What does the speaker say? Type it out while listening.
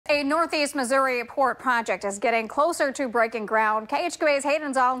The Northeast Missouri Port Project is getting closer to breaking ground. KHQA's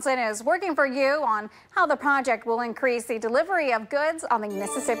Hayden Donaldson is working for you on how the project will increase the delivery of goods on the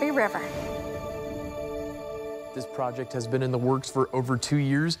Mississippi River. This project has been in the works for over 2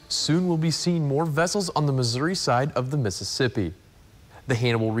 years. Soon we'll be seeing more vessels on the Missouri side of the Mississippi. The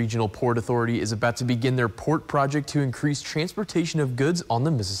Hannibal Regional Port Authority is about to begin their port project to increase transportation of goods on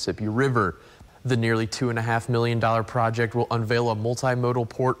the Mississippi River. The nearly $2.5 million project will unveil a multimodal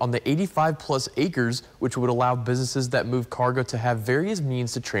port on the 85+ acres, which would allow businesses that move cargo to have various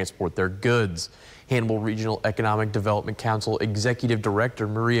means to transport their goods. Hannibal Regional Economic Development Council Executive Director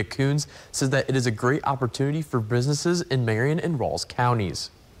Maria Coons says that it is a great opportunity for businesses in Marion and Ralls counties.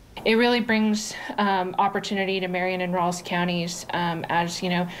 It really brings opportunity to Marion and Ralls counties. As you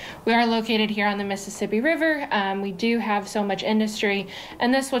know, we are located here on the Mississippi River. We do have so much industry,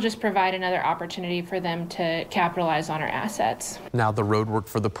 and this will just provide another opportunity for them to capitalize on our assets. Now, the road work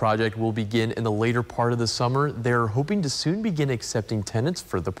for the project will begin in the later part of the summer. They're hoping to soon begin accepting tenants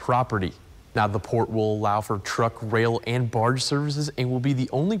for the property. Now, the port will allow for truck, rail, and barge services and will be the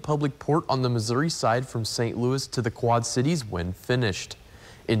only public port on the Missouri side from St. Louis to the Quad Cities when finished.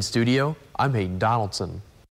 In studio, I'm Hayden Donaldson.